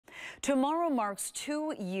Tomorrow marks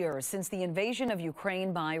 2 years since the invasion of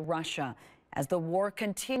Ukraine by Russia. As the war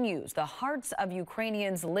continues, the hearts of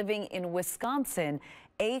Ukrainians living in Wisconsin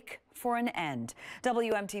ache for an end.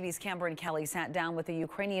 WMTV's Cameron Kelly sat down with a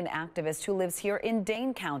Ukrainian activist who lives here in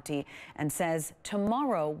Dane County and says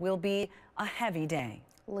tomorrow will be a heavy day.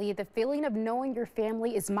 Lee, the feeling of knowing your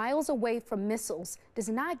family is miles away from missiles does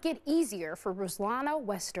not get easier for Ruslana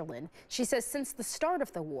Westerlin. She says since the start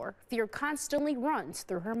of the war, fear constantly runs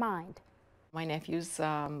through her mind. My nephews,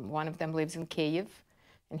 one of them lives in Kyiv,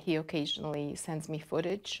 and he occasionally sends me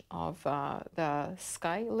footage of the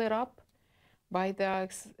sky lit up by the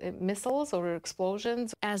missiles or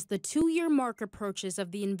explosions. As the 2-year mark approaches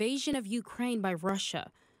of the invasion of Ukraine by Russia,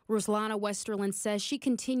 Ruslana Westerlin says she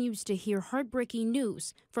continues to hear heartbreaking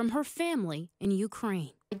news from her family in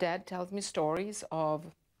Ukraine. My dad tells me stories of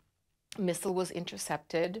a missile was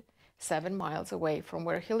intercepted 7 miles away from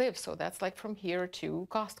where he lives. So that's like from here to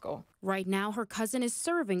Costco. Right now, her cousin is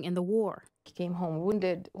serving in the war. He came home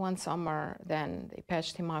wounded one summer, then they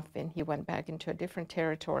patched him up and he went back into a different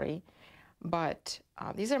territory. But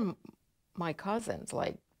these are my cousins,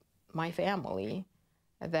 like my family,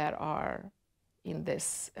 that are in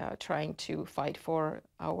this trying to fight for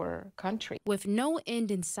our country. With no end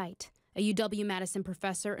in sight, a UW-Madison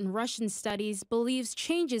professor in Russian studies believes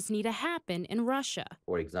changes need to happen in Russia.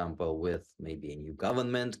 For example, with maybe a new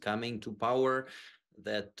government coming to power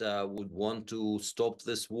that would want to stop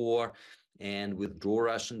this war and withdraw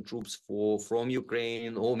Russian troops from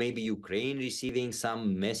Ukraine, or maybe Ukraine receiving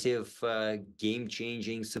some massive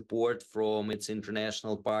game-changing support from its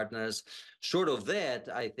international partners. Short of that,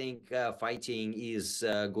 I think fighting is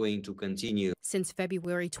going to continue. Since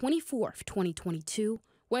February 24th, 2022,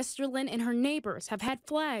 Westerlin and her neighbors have had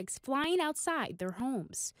flags flying outside their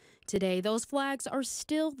homes. Today, those flags are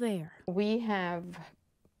still there. We have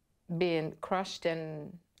been crushed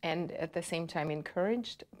and at the same time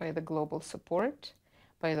encouraged by the global support,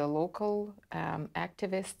 by the local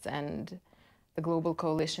activists and the global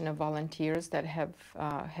coalition of volunteers that have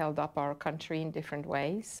held up our country in different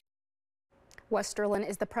ways. Westerlin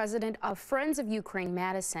is the president of Friends of Ukraine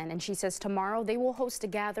Madison, and she says tomorrow they will host a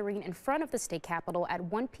gathering in front of the state capitol at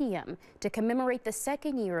 1 p.m. to commemorate the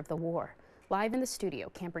second year of the war. Live in the studio,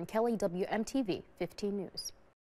 Cameron Kelly, WMTV 15 News.